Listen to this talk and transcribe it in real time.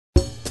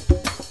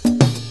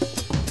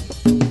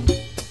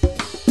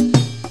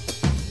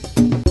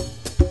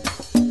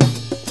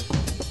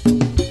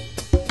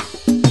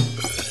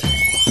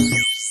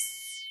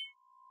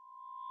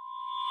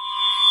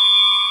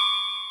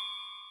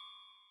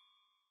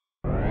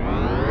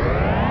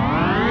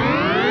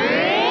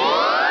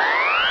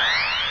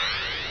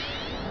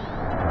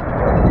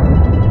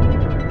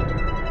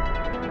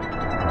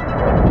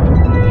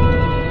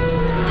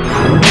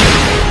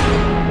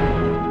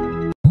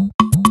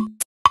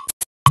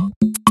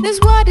This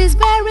world is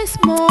very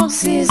small.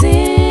 Season.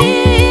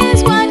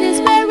 This world is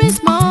very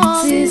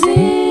small.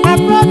 Season. My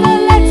brother,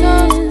 let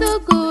us do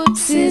good.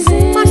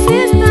 Season. My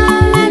sister,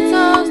 let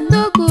us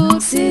do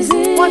good.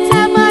 Season.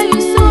 Whatever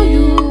you sow,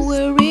 you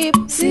will reap.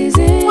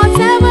 Season.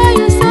 Whatever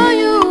you sow,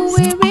 you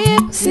will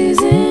reap.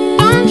 Season.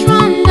 Don't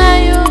run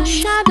down your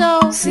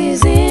shadow.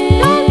 Season.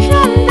 Don't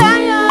run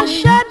down your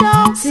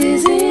shadow.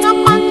 Season.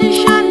 No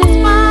condition is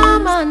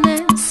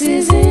permanent.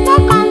 Season. No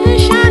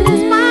condition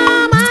is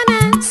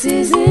permanent.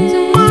 Season.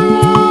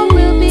 Tomorrow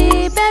will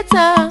be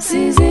better.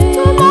 Season.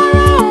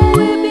 Tomorrow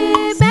will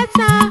be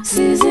better.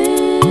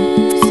 Season.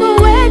 So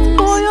wait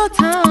for your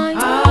time.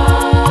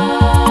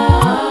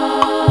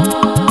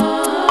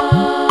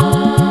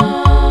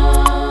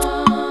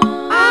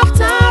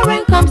 After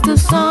rain comes the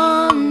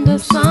sun, the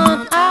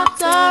sun.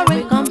 After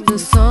rain comes the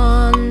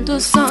sun, the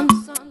sun.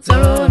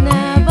 Sorrow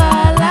never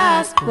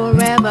lasts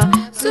forever.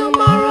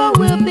 Tomorrow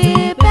will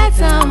be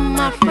better,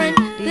 my friend.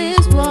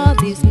 This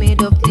world is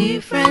made of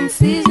different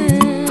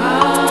seasons.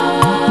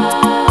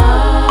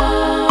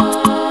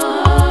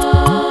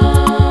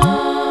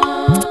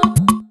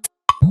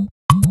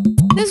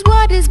 This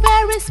world is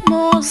very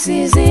small.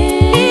 Season.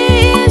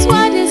 This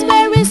world is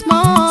very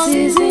small.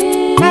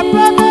 Season. My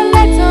brother,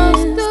 let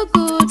us do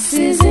good.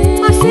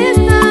 Season. My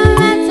sister,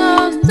 let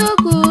us do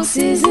good.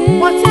 Season.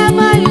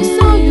 Whatever you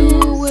sow, you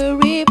will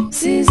reap.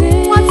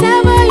 Season.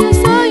 Whatever you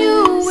sow, you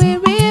will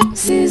reap.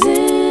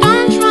 Season.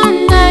 Don't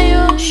run down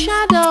your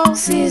shadow.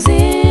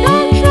 Season.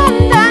 Don't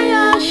run down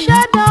your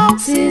shadow.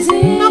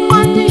 Season. No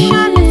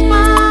condition is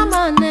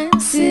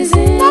permanent.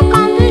 Season. No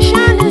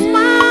condition is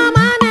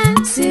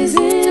permanent.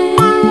 Season.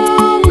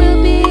 Tomorrow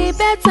will be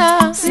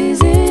better.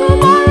 Season.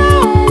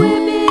 Tomorrow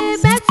will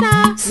be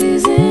better.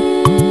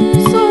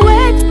 Season. So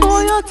wait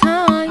for your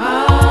time.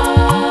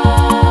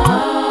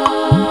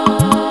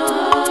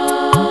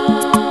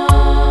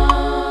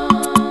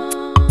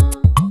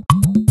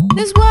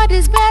 This world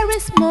is very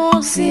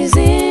small.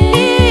 Season.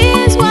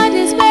 This world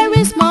is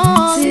very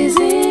small.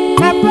 Season.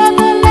 My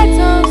brother, let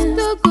us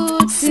do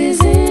good.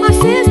 Season. My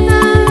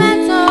sister,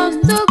 let us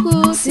do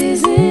good.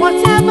 Season.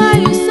 Whatever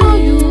you sow,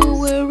 you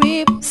will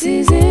reap.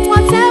 Season.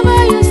 Whatever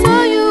you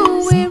sow, you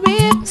will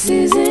reap.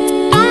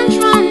 Season.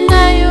 Don't run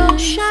down your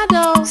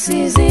shadow.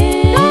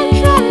 Season.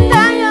 Don't run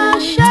down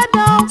your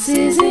shadow.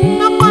 Season.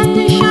 No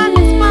condition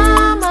is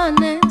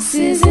permanent.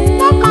 Season.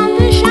 No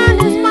condition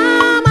is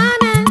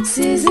permanent.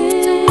 Season.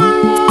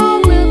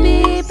 Tomorrow will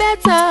be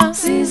better.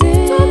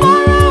 Season.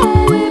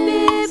 Tomorrow will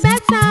be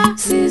better.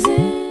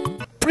 Season.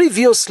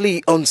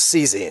 Previously on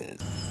Season.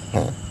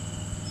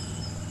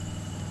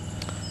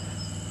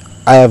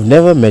 I have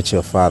never met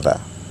your father,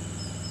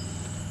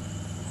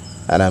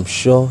 and I'm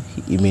sure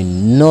he may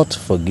not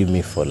forgive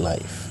me for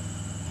life.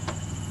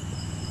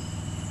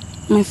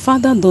 My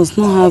father does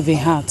not have a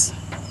heart.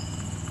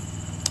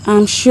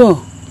 I'm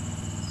sure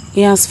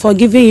he has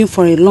forgiven you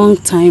for a long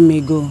time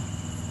ago.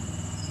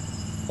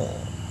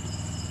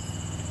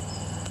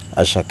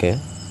 Ashake,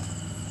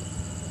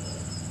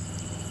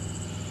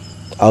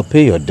 I'll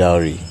pay your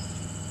dowry.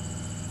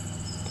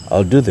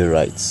 I'll do the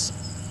rites.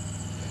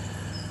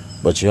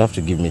 But you have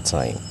to give me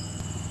time.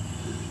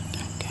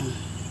 Okay.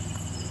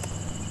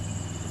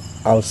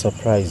 I'll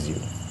surprise you.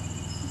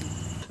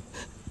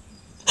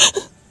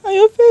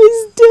 Ayofe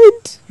is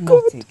dead.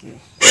 Not again.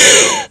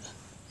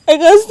 I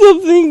can't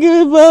stop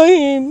thinking about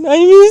him. I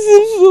miss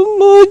him so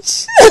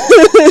much.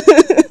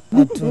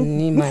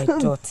 Aduni, my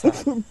daughter.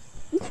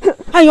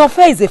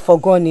 Ayofe is a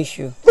forgone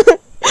issue.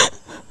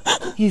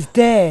 He's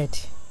dead.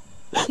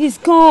 He's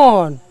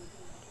gone.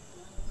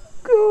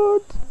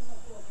 God.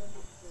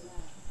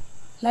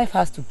 Life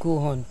has to go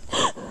on.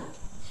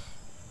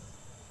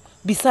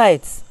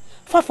 Besides,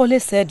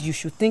 Fafole said you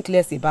should think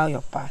less about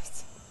your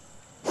past.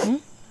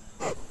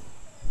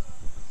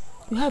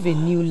 You have a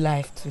new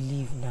life to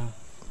live now.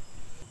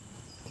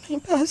 My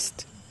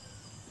past.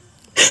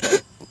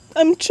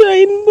 I'm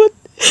trying, but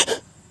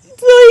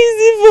it's not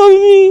easy for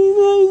me.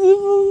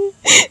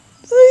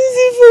 It's not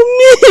easy for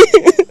me.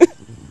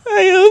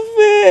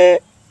 Ayofe.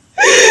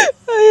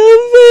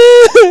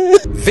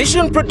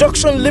 Vision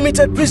Production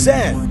Limited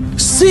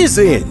presents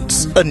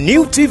Seasons, a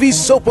new TV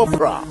soap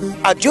opera.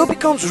 Adio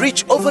becomes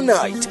rich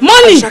overnight.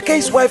 Money!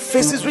 Ashake's wife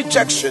faces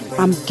rejection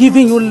I'm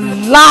giving you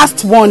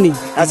last warning.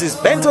 as he's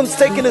bent on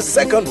taking a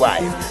second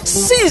wife.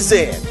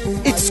 Season!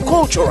 It's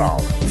cultural,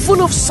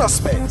 full of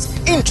suspense,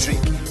 intrigue,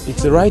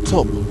 It's a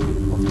write-up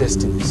of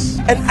destinies.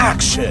 and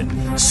action.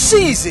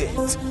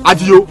 Seasons!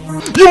 Adio,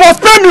 you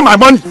must pay me my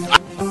money.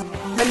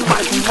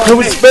 You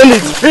will spend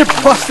it.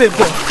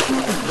 Impossible.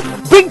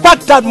 Bring back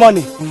that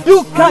money.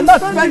 You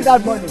cannot spend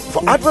that money.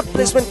 For advert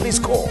placement, please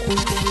call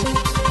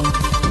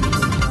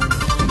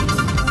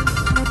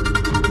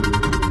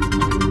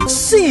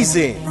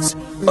Seasons,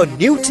 a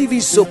new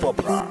TV soap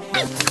opera.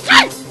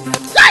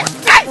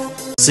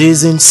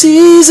 Seasons.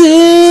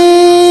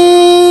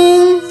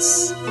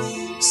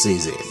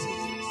 Season.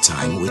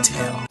 Time will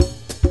tell.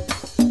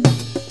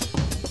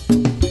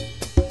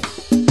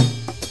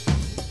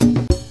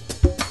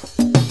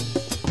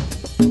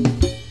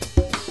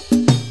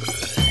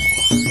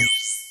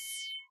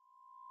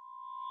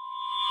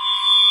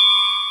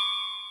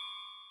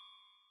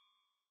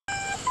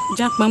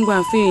 Jack Bengo,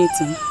 I feel it.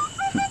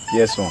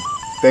 Yes, ma'am.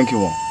 Thank you,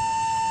 ma'am.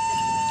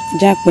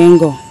 Jack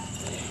Bengo,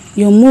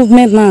 your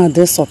movement now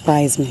does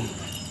surprise me.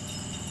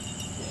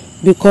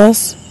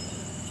 Because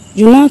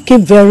you now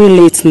keep very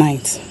late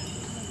night.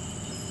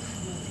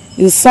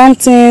 Is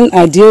something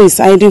Adio is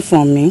hiding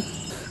from me?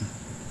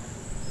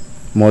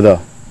 Mother,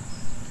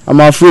 I'm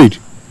afraid.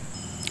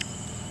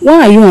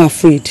 Why are you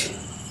afraid?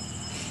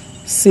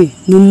 See,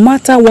 no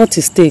matter what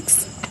it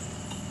takes,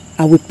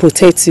 I will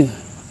protect you.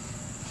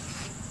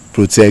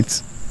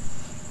 Protect?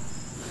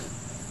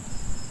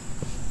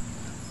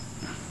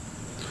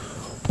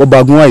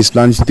 Obagwa is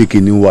planning to take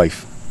a new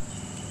wife.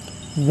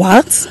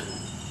 What?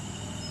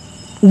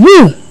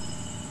 Who?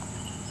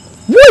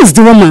 Who is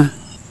the woman?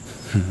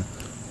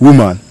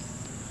 Woman?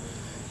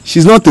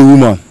 She's not a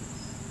woman.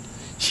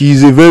 She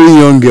is a very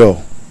young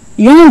girl.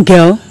 Young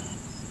girl?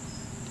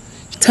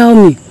 Tell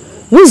me,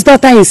 whose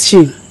daughter is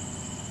she?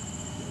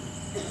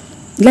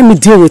 Let me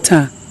deal with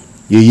her.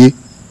 Yeye,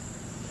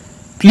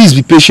 please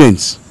be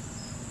patient.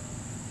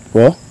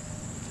 What?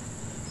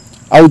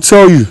 I will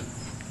tell you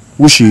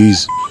who she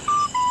is.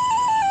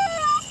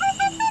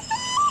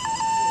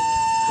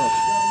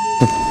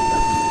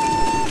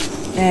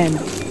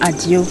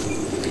 Adio,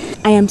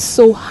 I am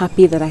so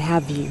happy that I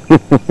have you.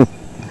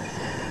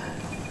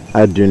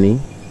 Aduni,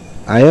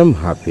 I am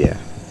happier.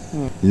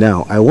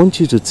 Now, I want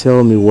you to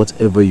tell me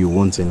whatever you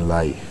want in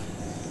life.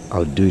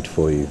 I'll do it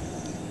for you.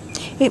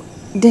 Hey,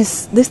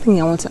 this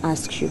thing I want to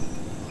ask you.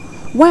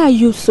 Why are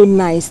you so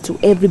nice to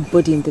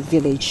everybody in the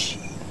village?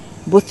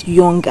 Both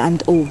young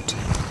and old.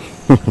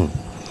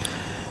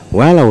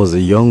 While I was a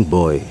young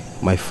boy,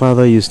 my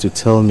father used to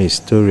tell me a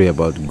story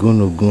about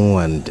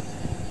Gunugun and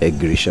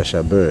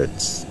Egrishasha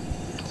birds.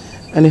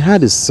 And he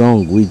had a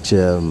song which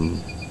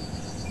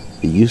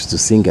he used to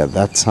sing at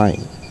that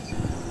time.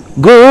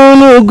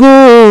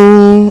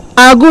 Gunugun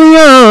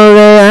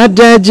aguyore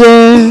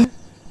adeje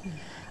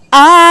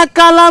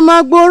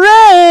akalamagbore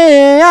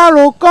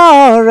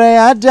arokore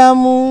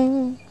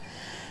adamu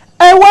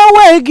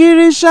ewawe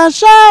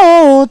Egrishasha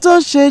o tó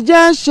ṣe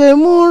jẹ́ ṣe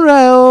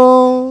múre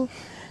o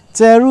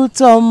tẹrú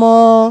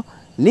tọmọ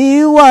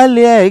ní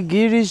wálé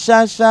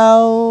Egrishasha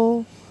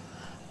o.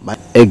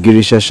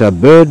 Egrishasha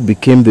bird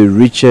became the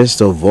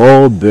richest of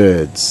all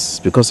birds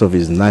because of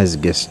his nice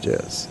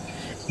gestures.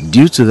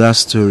 Due to that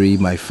story,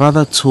 my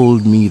father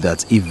told me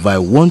that if I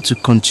want to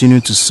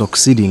continue to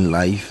succeed in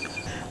life,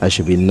 I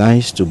should be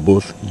nice to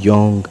both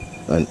young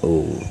and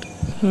old.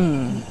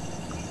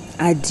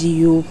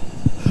 Adio,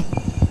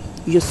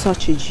 you're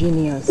such a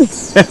genius.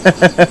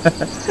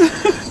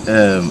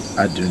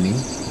 Aduni,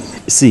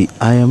 see,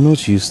 I am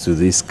not used to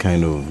this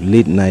kind of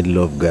late night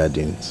love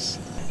gardens.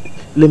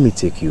 Let me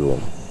take you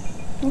home.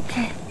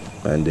 Okay.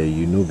 And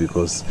you know,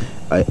 because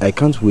I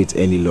can't wait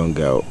any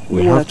longer.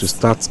 We have to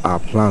start our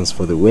plans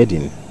for the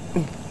wedding.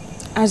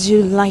 As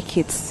you like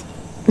it.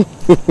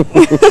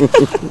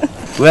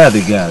 Where are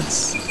the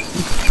guards?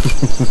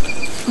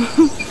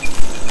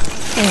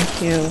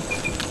 Thank you.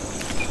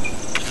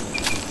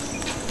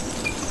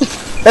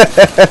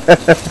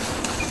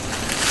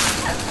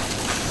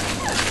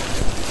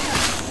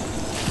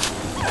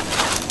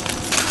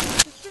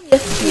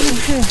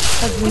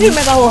 Do you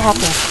remember what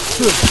happened?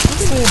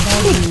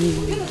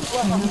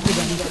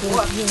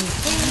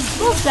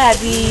 What's that?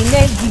 The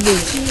next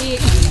village.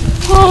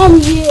 Come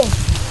here.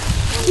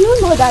 Do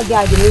you know that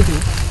guy at the middle?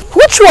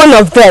 Which one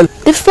of them?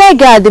 The fair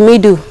guy at the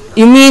middle.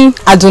 You mean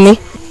Aduni?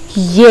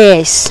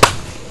 Yes.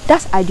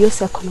 That's Adio's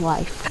second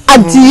wife.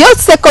 Adio's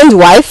second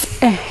wife?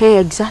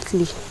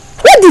 Exactly.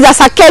 What did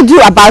Asake do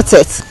about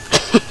it?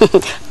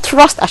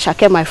 Trust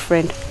Ashake, my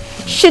friend.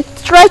 She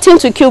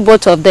threatened to kill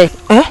both of them.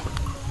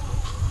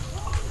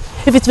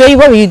 If it were you,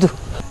 what will you do?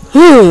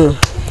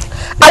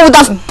 I would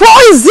have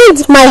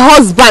poisoned my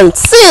husband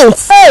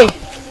since. Hey!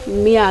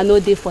 Me, I know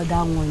they for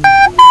that one.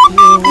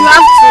 You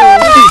have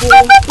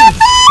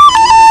to.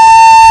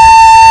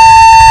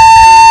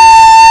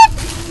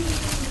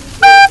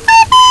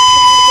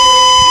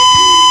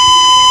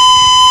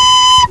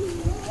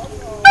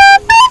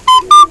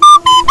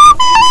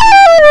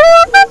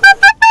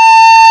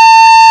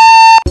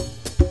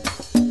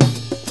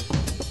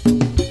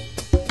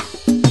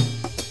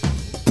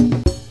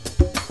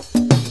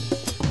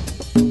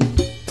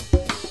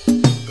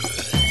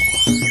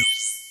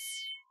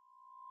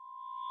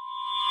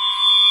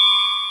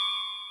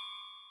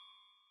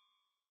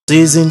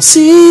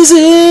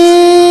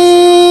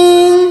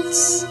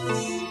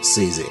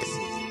 Season.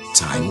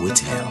 Time will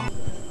tell.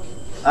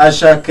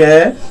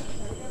 Ashake.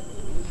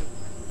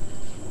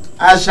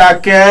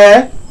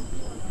 Ashake.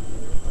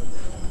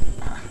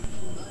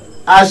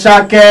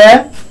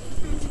 Ashake.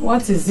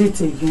 What is it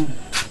again?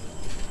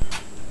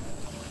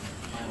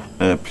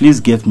 Please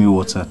get me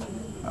water.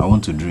 I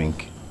want to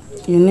drink.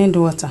 You need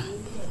water?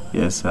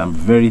 Yes, I'm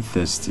very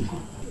thirsty.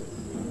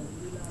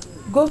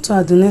 Go to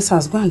Aduni's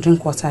house, go and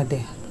drink water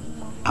there.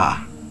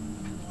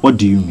 What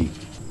do you mean?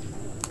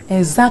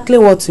 Exactly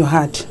what you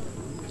had.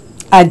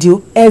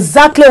 Adio,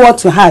 exactly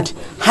what you had.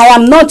 I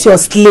am not your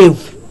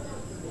slave.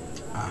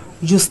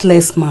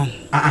 Useless man.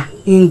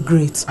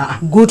 Ingrate.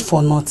 Good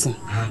for nothing.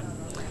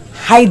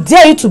 I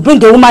dare you to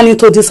bring a woman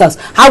into this house.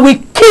 I will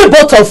kill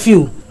both of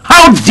you.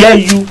 How dare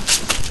you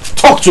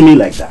talk to me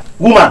like that?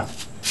 Woman,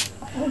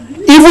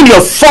 even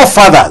your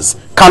forefathers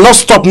cannot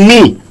stop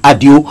me,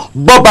 Adio,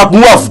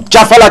 Bobabu of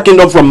Jafala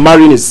Kingdom from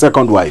marrying his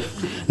second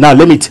wife. Now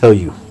let me tell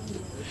you,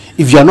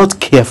 if you are not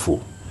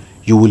careful,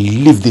 you will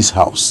leave this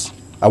house.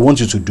 I want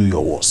you to do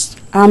your worst.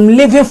 I'm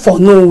leaving for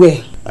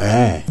nowhere.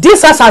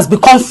 This house has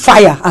become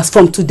fire as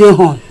from today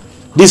on.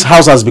 This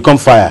house has become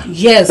fire?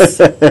 Yes.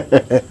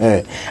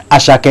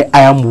 Ashake,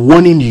 I am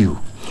warning you.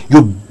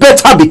 You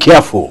better be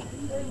careful.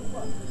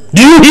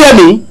 Do you hear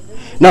me?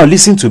 Now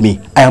listen to me.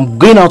 I am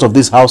going out of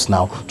this house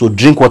now to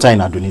drink water in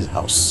Adoni's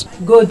house.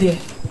 Go there.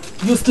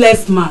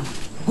 Useless man.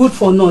 Good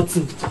for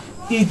nothing.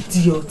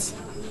 Idiot.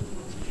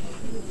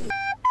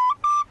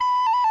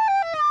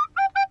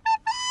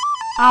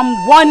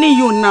 I'm warning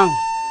you now.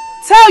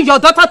 Tell your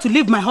daughter to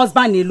leave my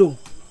husband alone.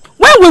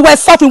 When we were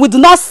suffering, we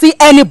did not see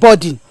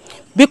anybody.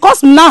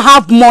 Because we now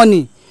have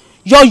money,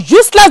 your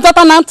useless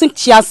daughter now thinks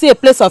she has seen a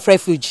place of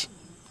refuge.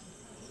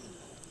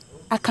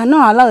 I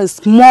cannot allow a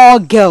small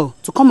girl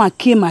to come and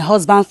kill my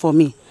husband for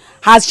me,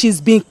 as she's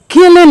been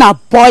killing her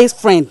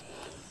boyfriend.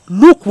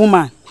 Look,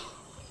 woman,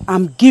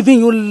 I'm giving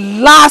you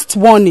last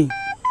warning.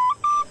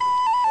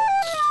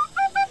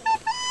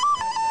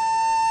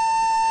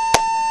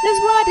 This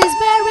world is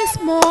very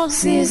small,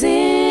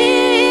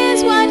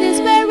 This world is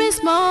very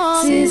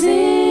small,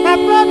 My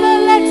brother,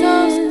 let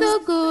us do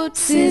good,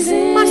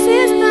 My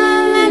sister,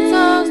 let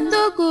us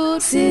do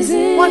good,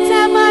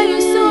 Whatever you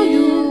sow,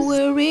 you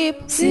will reap,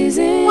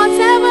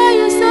 Whatever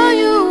you sow,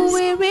 you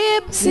will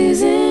reap,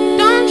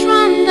 Don't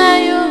run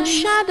down your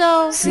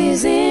shadow,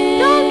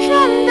 Don't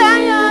run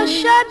down your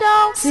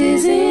shadow,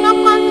 No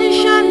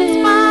condition is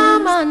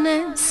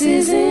permanent,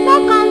 No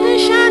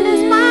condition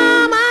is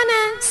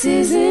permanent,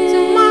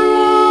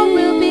 Tomorrow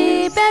will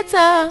be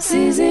better,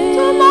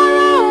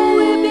 Tomorrow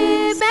will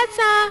be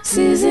better,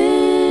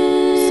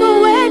 So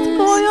wait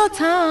for your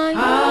time.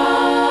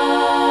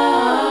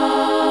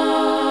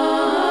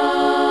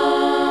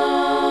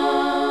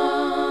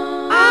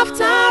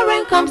 After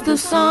rain comes the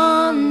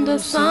sun,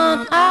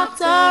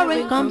 After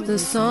rain comes the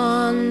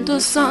sun,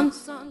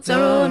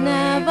 Sorrow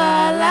never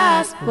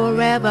lasts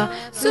forever.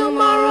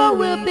 Tomorrow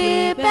will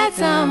be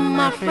better,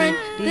 my friend.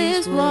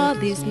 This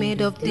world is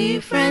made of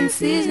different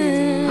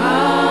seasons. My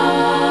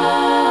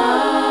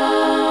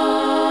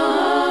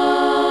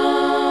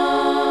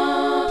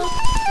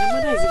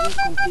mother is even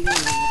complaining.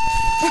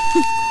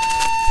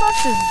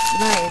 What is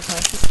nice, my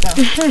sister?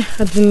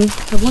 Adini,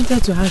 I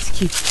wanted to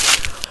ask you,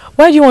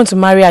 why do you want to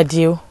marry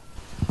Adio?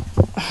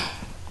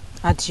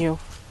 Adio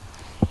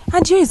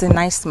is a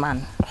nice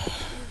man.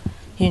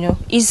 You know,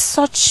 he's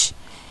such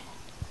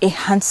a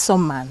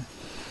handsome man.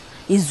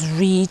 He's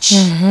rich,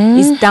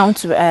 he's down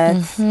to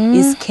earth,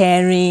 he's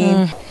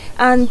caring,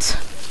 and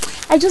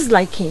I just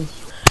like him.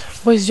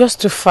 But it's just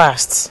too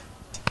fast.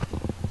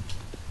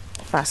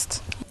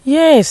 Fast?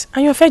 Yes,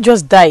 and your friend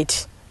just died.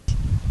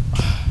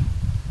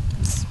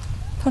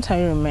 What are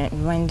you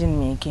reminding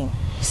me again?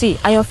 See,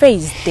 Ayofe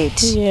is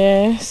dead.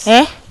 Yes.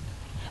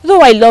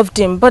 Though I loved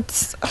him,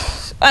 but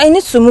I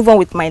need to move on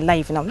with my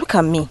life now. Look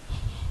at me.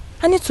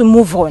 I need to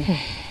move on.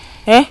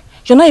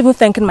 You're not even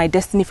thanking my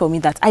destiny for me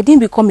that I didn't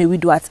become a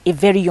widow at a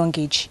very young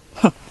age.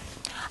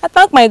 I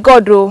thank my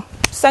God, though.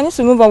 So I need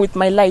to move on with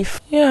my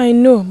life. Yeah, I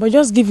know, but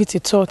just give it a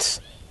thought.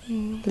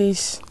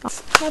 Please.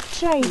 I've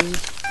tried.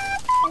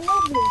 I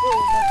love you,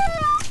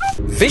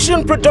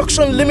 Vision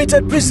Production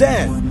Limited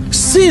present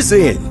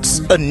Seasons,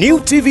 a new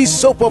TV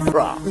soap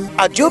opera.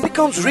 Adio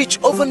becomes rich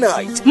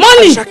overnight.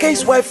 Money!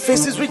 Shake's wife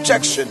faces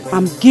rejection.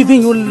 I'm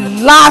giving you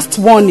last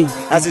warning.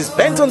 As he's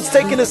bent on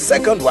taking a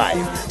second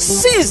wife.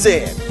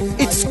 Season!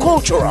 It's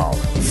cultural,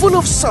 full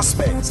of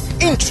suspense,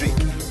 intrigue.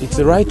 It's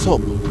a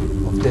write-up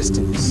of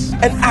destinies.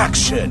 And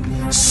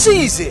action.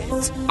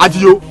 Seasons!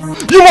 Adio,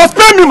 you must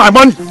pay me my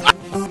money!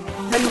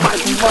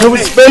 You will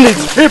spend it.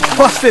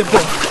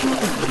 Impossible!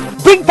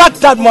 Bring back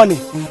that money!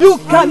 You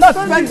cannot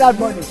spend that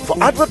money! For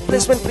advert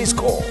placement, please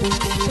call.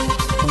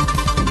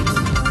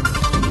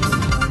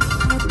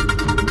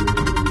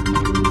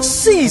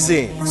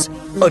 Seasons,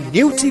 a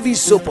new TV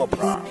soap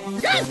opera.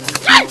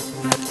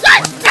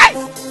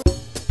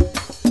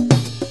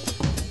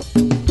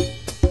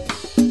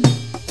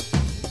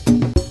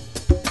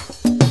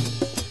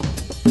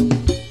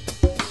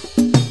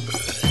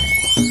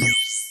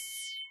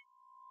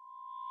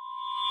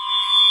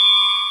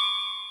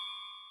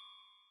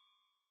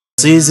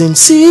 Season,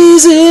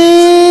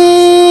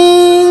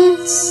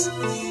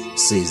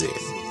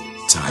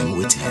 time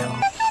will tell.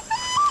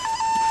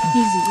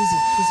 Easy.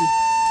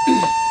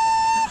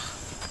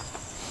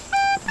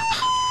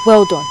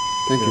 Well done.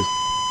 Thank you.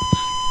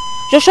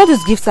 You're sure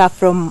these gifts are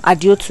from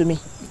Adio to me?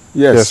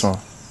 Yes, ma'am.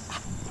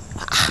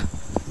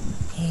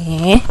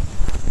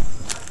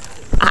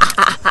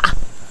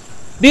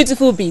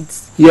 Beautiful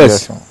beads.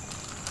 Yes.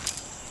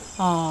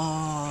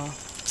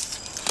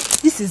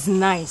 This is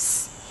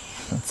nice.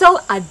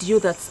 Tell Adio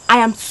that I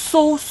am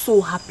so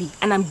happy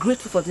and I'm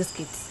grateful for this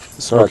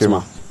gift. Okay,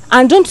 ma'am.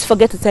 And don't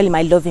forget to tell him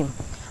I love him.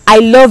 I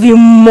love him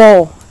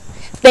more.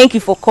 Thank you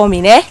for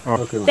coming, eh?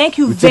 Okay. Thank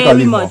you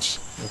very much.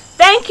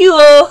 Thank you.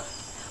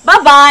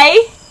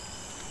 Bye-bye.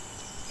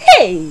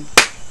 Hey.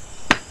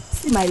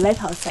 See my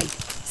life outside.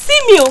 See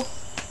me.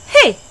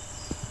 Hey.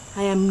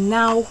 I am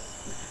now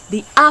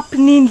the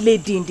happening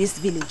lady in this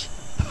village.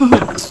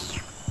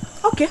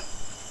 Okay.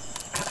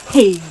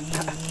 Hey.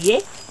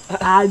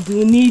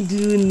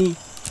 Aduni.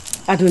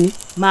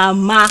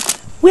 Mama.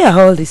 Where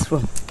are all this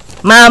from?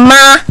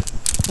 Mama.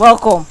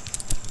 Welcome.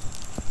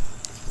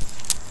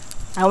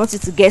 I want you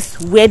to guess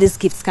where these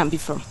gifts can be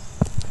from.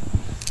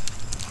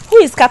 Who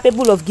is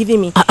capable of giving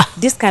me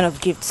this kind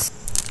of gifts?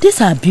 These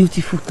are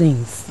beautiful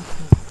things.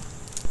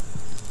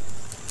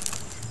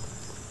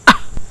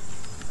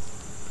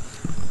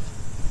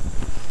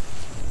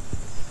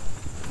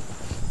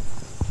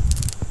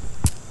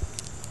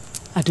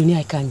 Adoni,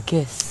 I can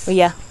guess. Oh,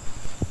 yeah.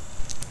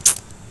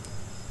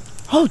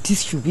 All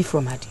this should be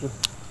from Adio.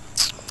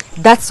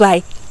 That's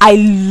why I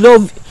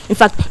love you. In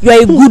fact, you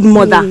are a good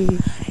mother.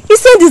 He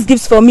sent these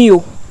gifts for me.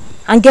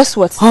 And guess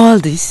what? All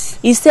this?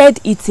 He said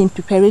it's in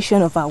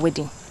preparation of our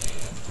wedding.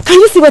 Can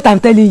you see what I'm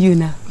telling you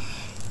now?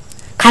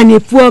 Can a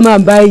poor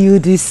man buy you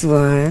this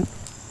one?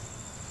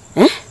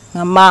 Eh?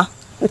 Mama.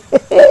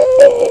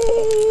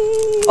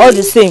 All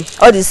the same.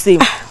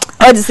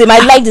 I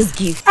like this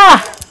gift.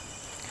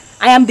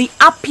 I am the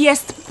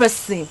happiest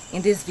person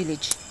in this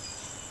village.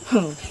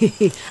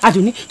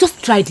 Adoni,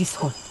 just try this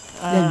one.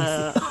 Let me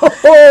see.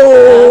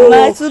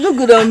 Mama, it will look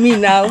good on me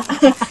now.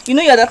 You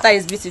know your daughter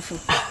is beautiful.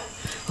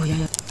 Oh,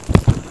 yeah.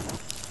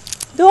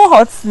 Don't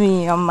hurt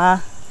me,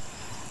 Mama.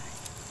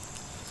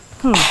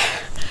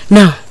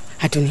 Now,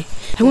 Adoni,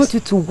 I want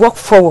you to walk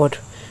forward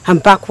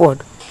and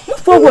backward.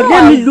 Forward,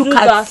 let me look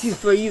at you.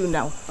 For you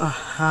now.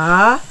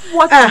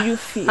 What do you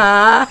feel?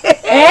 I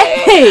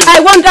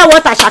wonder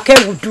what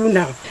Ashake will do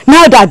now.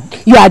 Now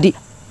that you are the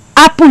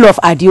apple of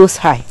Adio's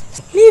eye.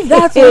 Leave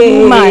that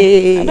old woman.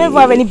 I don't even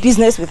have any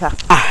business with her.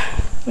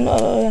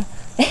 No.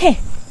 Hey,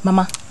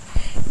 Mama,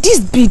 this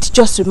beat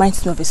just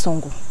reminds me of a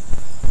song.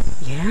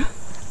 Yeah?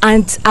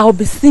 And I'll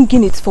be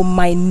singing it for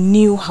my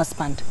new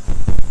husband.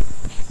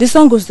 The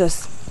song goes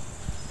this.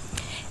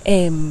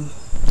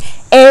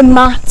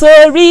 Emma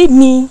tori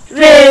mi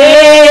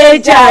re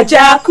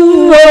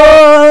jajaku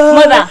o.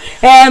 Mother.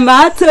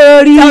 Emma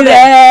tori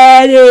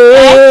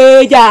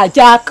re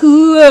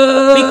jajaku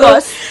o.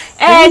 Because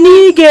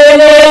any girl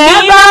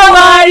never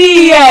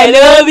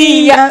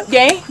worry ya.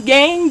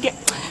 Gang.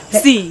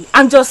 See,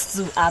 I'm just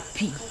too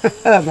happy.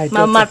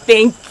 Mama,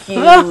 thank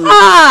you.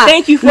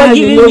 Thank you for now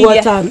giving you know me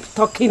what I'm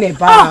talking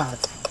about.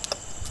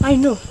 I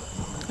know.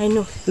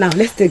 Now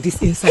let's take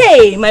this inside.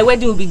 Hey, my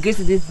wedding will be great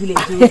in this village.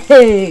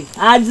 Hey.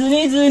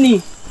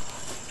 Aduni.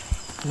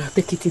 Now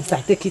take it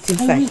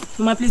inside.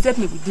 Mama, please help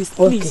me with this,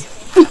 Okay. please.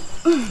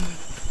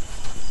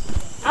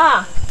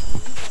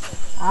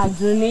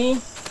 Aduni.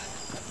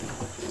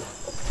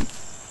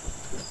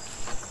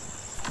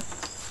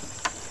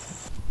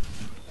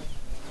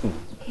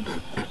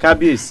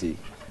 Kabiyesi,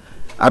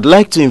 I'd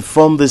like to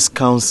inform this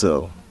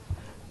council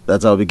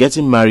that I'll be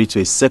getting married to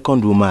a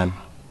second woman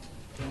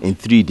in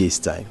 3 days'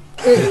 time.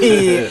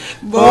 You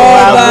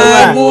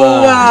are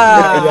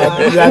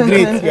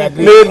great.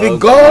 May the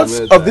gods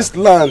of this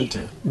land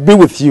be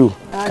with you.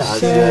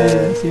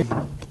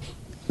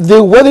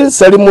 The wedding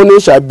ceremony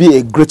shall be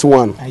a great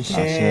one.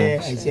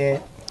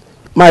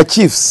 My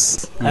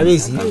chiefs,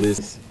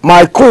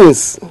 my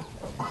queens,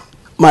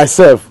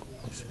 myself,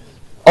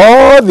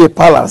 all the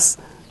palace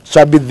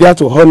shall be there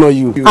to honor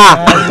you.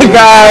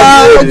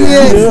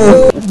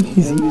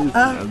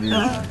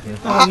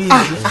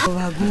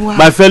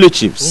 My fellow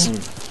chiefs,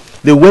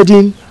 the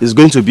wedding is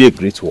going to be a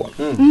great one.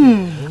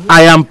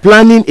 I am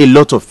planning a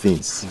lot of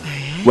things.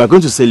 We are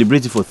going to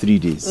celebrate it for 3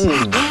 days.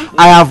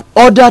 I have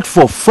ordered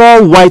for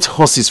 4 white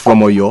horses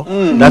from Oyo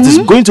that is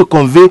going to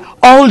convey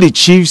all the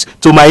chiefs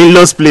to my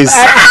in-laws' place.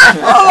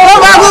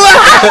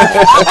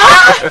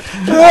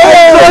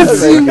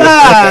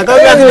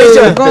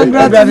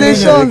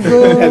 Congratulations.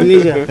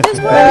 This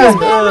world is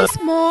very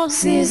small.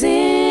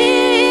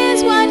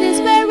 This world is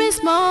very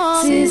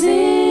small.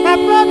 My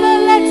brother,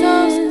 let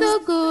us do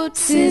good.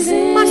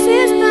 My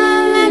sister,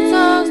 let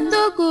us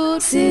do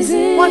good.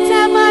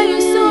 Whatever you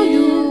sow,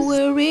 you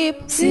will reap.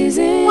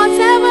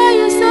 Whatever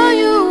you sow,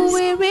 you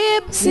will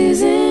reap.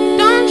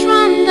 Don't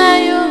run down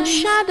your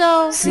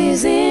shadow.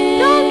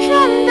 Don't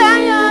run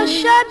down your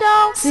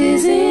shadow.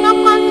 No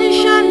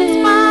condition is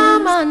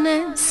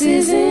permanent.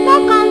 No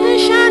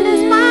condition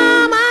is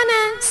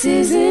permanent.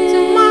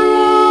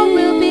 Tomorrow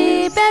will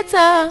be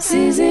better.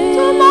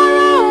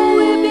 Tomorrow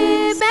will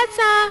be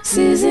better.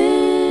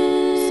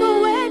 So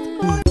wait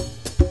for it.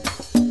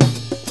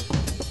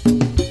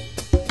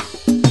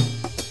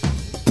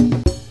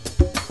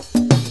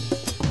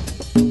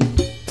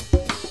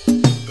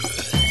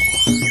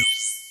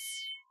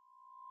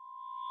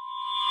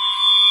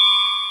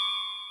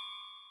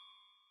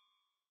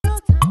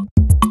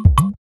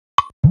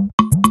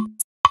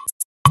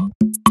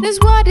 This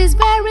world is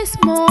very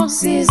small.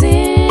 This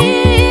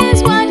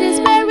world is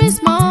very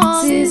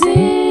small.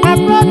 My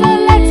brother.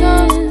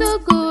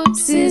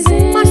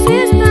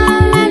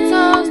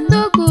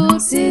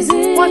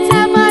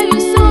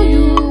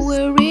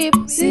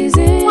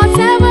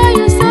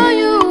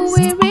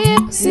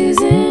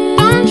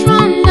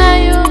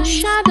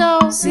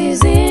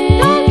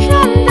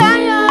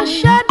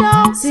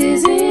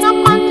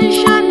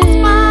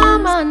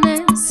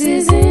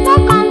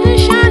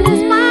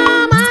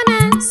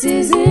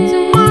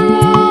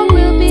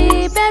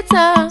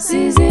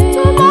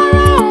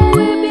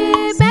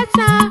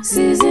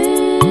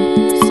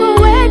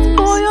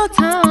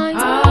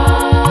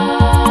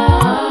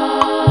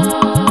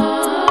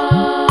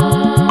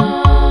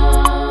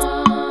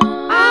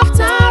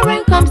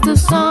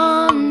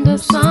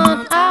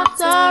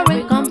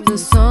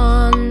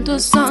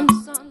 sun.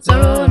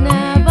 Sorrow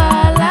never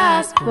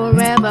lasts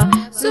forever.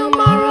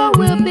 Tomorrow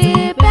will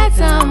be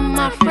better,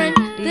 my friend.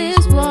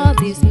 This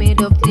world is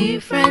made of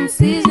different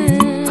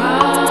seasons.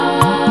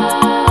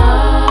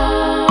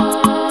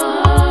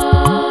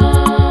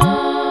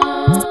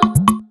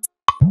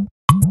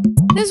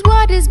 This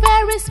world is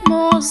very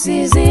small.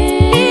 Season.